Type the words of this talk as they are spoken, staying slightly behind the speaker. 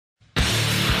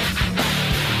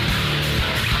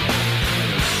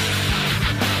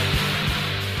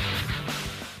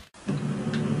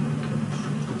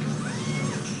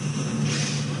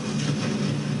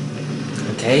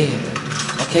Okay.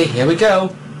 Okay, here we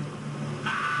go.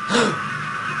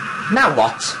 Now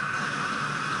what?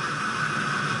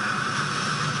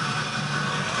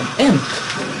 An imp?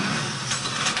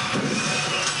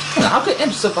 How can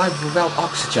imps survive without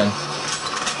oxygen?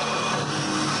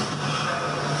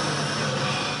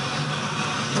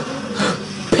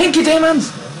 Pinky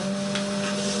demons!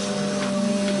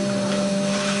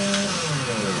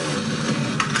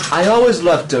 I always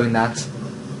loved doing that.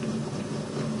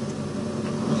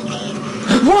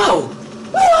 Whoa!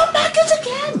 Whoa, Maggots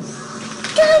again!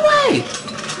 Get away!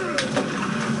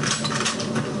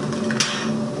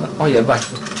 Oh yeah, right.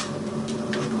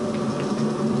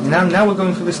 Now we're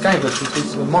going through the sky, but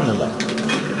it's a monolith.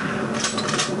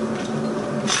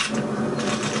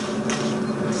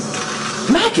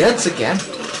 Maggots again?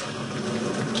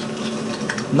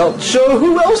 Not sure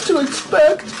who else to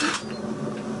expect.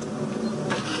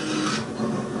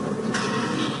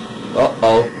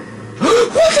 Uh-oh.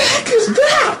 What the heck is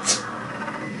that?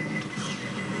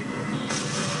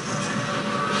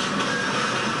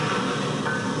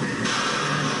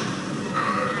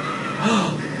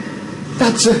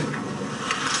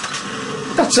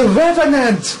 That's a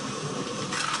Revenant!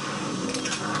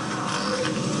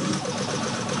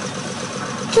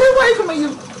 Get away from me, you...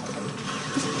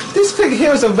 This thing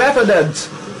here is a Revenant!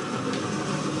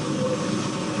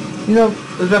 You know,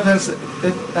 the Revenants,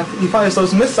 he fires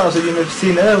those missiles that you may have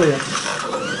seen earlier.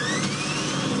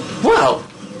 Wow!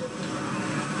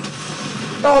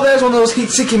 Oh, there's one of those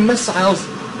heat-seeking missiles!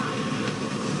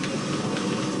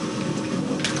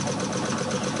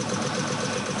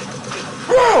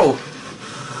 Whoa!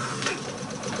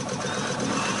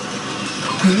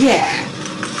 Yeah!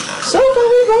 So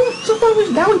far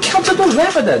we've now encountered the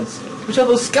Revenants, which are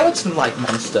those skeleton-like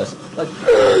monsters. Like,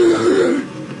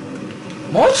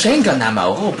 more chain gun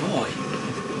ammo, oh boy.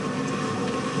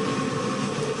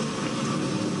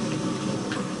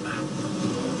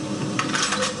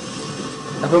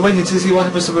 I've been waiting to see what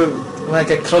happens when I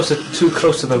get too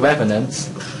close to the Revenants.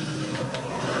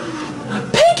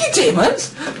 Pinky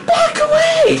demons! Back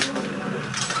away!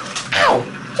 Ow!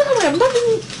 Get away, I'm not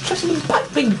even interested in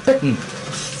being bitten.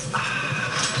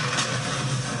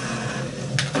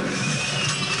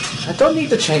 I don't need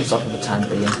the chainsaw for the time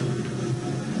being.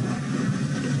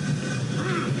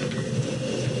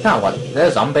 Now what?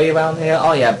 There's a zombie around here?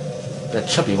 Oh yeah, the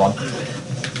chubby one.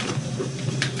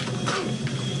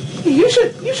 You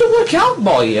should look out,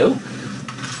 boy, you!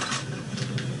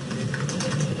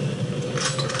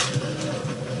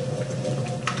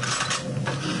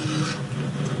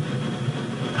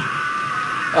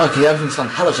 Okay, everything's gone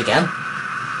hellish again.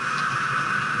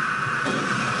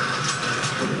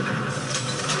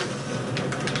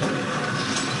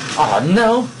 Oh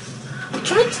no! I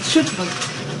tried to shoot them.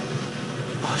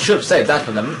 Oh, I should have saved that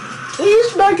for them.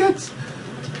 These maggots!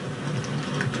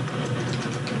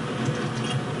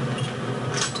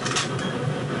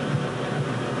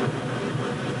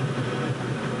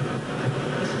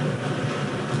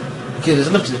 Okay, there's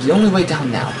a lift. It's the only way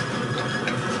down now.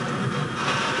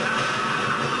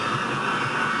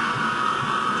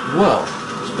 Whoa,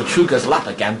 it's Petruga's lap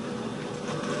again.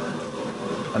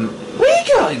 Where are you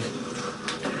going?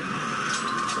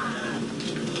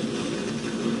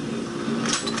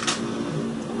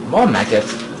 More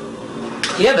maggots.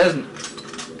 Yeah, there's...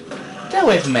 Get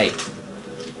away from me.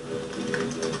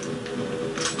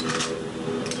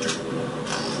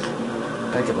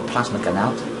 Better get the plasma gun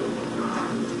out.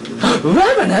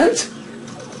 Revenant?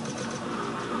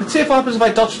 Let's see if what happens if I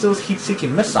dodge those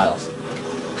heat-seeking missiles.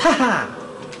 Haha!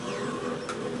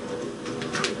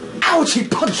 Ouch, he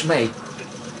punched me!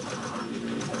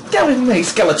 Get away from me,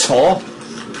 Skeletor!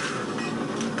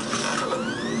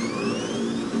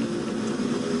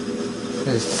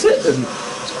 Sit and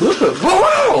screw it.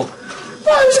 Whoa!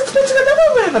 Whoa, I was expecting another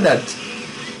Revenant!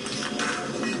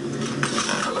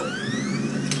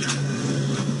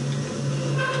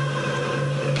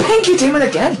 Pinky demon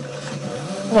again!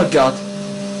 Oh my god.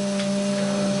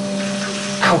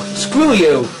 Ow! Screw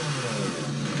you!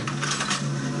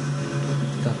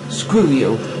 Screw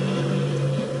you!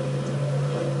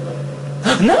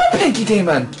 Another pinky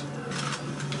demon!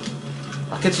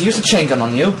 I'll get to use the chain gun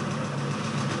on you.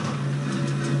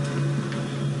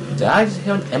 Did I just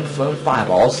hear an imp throwing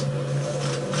fireballs?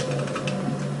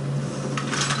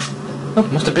 Oh,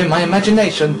 must have been my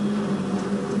imagination.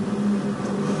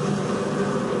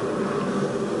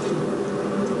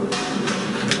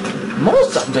 More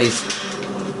zombies!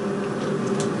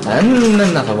 And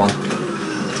another one.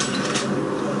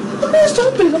 Look at the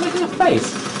zombies, I'm making a face.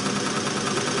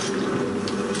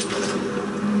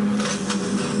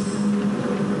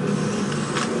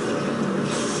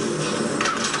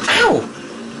 Ow!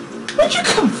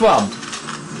 from?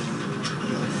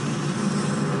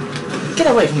 Get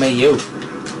away from me, you!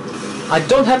 I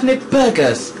don't have any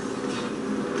burgers!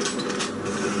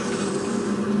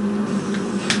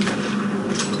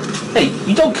 Hey,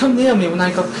 you don't come near me when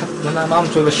I'm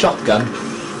armed with a shotgun.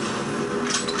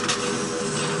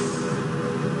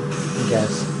 I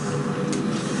guess.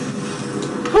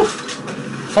 Whew.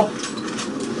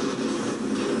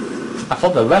 I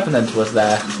thought the Revenant was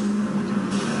there.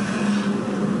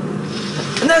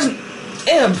 And there's an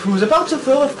imp who's about to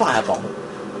throw a fireball.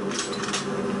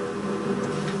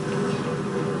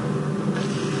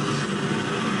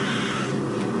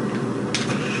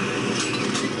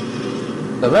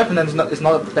 The Revenant is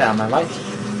not up there, am I right?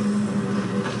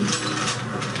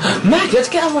 Maggots,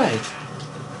 get away!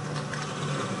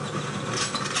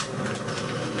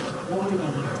 Warning,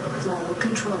 flow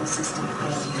control system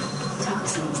failure.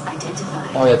 Toxins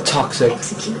identified. Oh, yeah, toxic.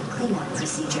 Execute cleanup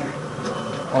procedure.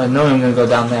 Oh, I know I'm gonna go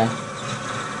down there.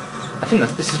 I think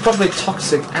that this is probably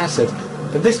toxic acid,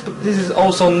 but this is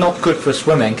also not good for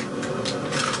swimming.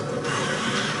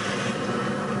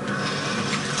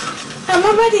 Am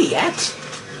I ready yet?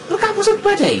 Look, I wasn't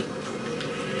ready.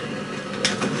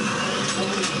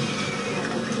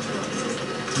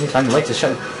 I need to find a way to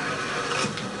shut. I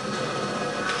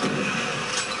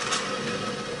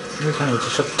need to find a way to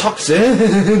shut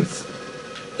toxins.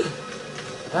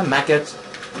 Ah, maggots.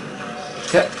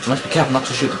 Okay, I must be careful not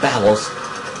to shoot the barrels.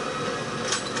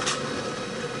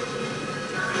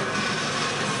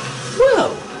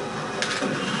 Whoa!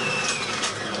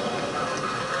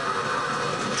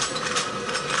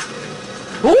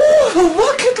 Ooh, a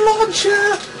rocket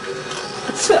launcher!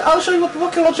 I'll show you what the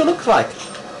rocket launcher looks like.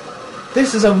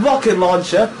 This is a rocket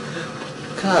launcher.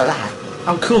 Look at that.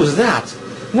 How cool is that?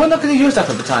 We're not going to use that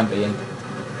for the time being.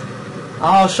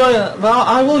 I'll show you. Well,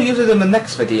 I will use it in the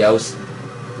next videos.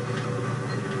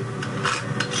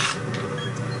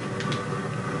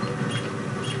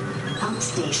 Pump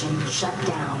station shut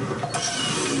down.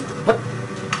 What?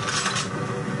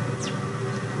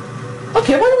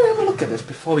 Okay, why don't we have a look at this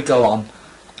before we go on?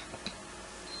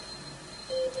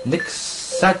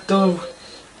 Nixato.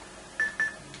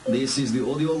 This is the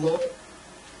audio log.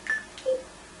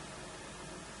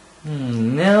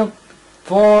 No.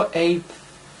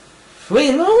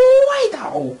 483. No, wait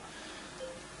now.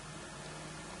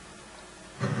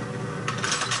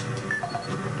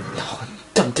 Oh,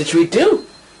 what did we do?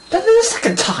 That is the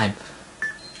second time.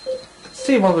 Let's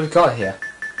see what we've got here.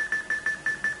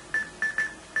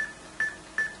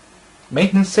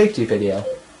 Maintenance safety video.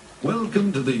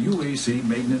 Welcome to the UAC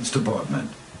Maintenance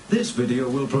Department. This video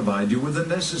will provide you with the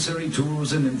necessary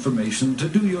tools and information to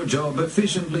do your job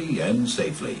efficiently and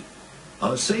safely.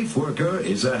 A safe worker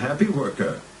is a happy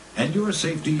worker, and your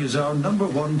safety is our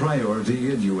 #1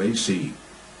 priority at UAC.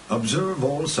 Observe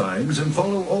all signs and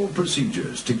follow all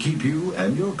procedures to keep you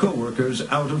and your coworkers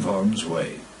out of harm's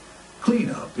way.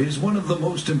 Cleanup is one of the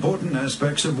most important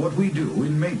aspects of what we do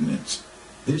in maintenance.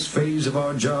 This phase of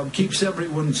our job keeps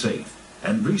everyone safe,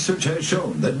 and research has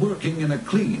shown that working in a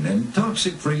clean and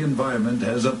toxic-free environment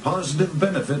has a positive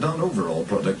benefit on overall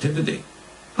productivity.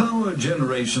 Power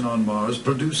generation on Mars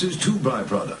produces two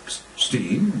byproducts,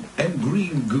 steam and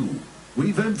green goo.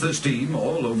 We vent the steam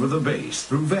all over the base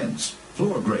through vents,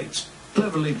 floor grates,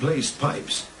 cleverly placed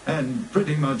pipes, and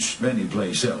pretty much any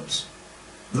place else.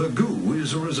 The goo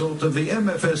is a result of the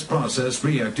MFS process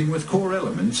reacting with core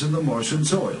elements in the Martian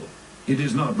soil. It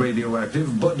is not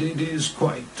radioactive, but it is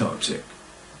quite toxic.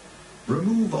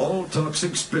 Remove all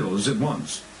toxic spills at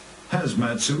once.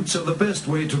 Hazmat suits are the best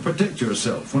way to protect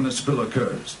yourself when a spill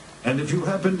occurs. And if you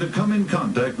happen to come in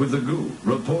contact with the goo,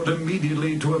 report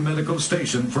immediately to a medical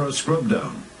station for a scrub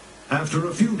down. After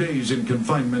a few days in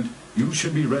confinement, you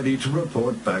should be ready to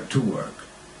report back to work.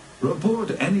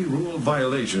 Report any rule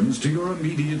violations to your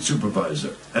immediate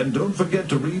supervisor, and don't forget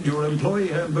to read your employee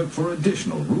handbook for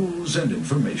additional rules and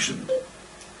information.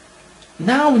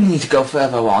 Now we need to go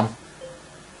further on.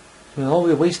 We're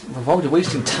already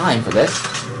wasting time for this.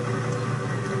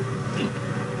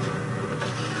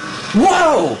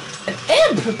 Whoa! An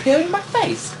imp appearing in my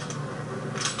face!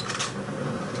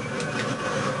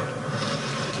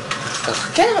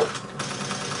 Ugh, get out!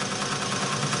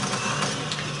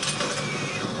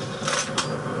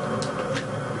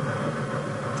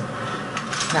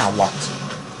 Now what?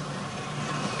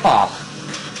 Oh.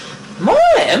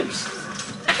 More imps?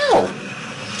 Ow!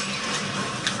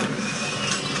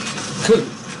 Good.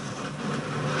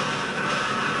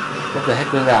 What the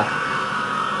heck was that?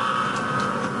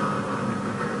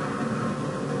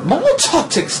 More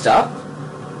toxic stuff?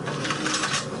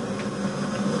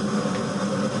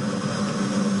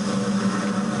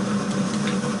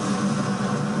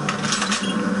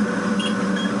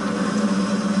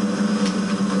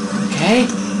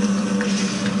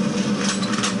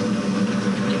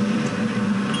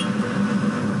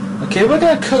 Okay, we're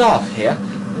gonna cut off here.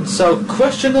 And so,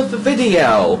 question of the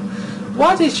video.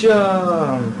 What is your...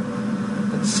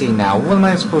 let's see now, what am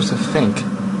I supposed to think?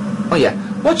 Oh yeah,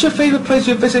 what's your favourite place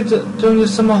you visited during your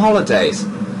summer holidays?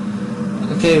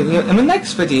 Okay, in the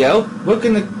next video, we're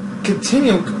gonna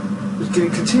continue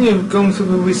going through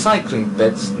the recycling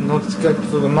bits in order to get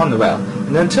through the monorail.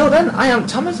 And until then, I am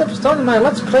Thomas, I'm starting my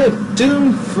Let's Play of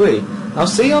Doom 3. I'll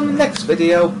see you on the next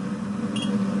video.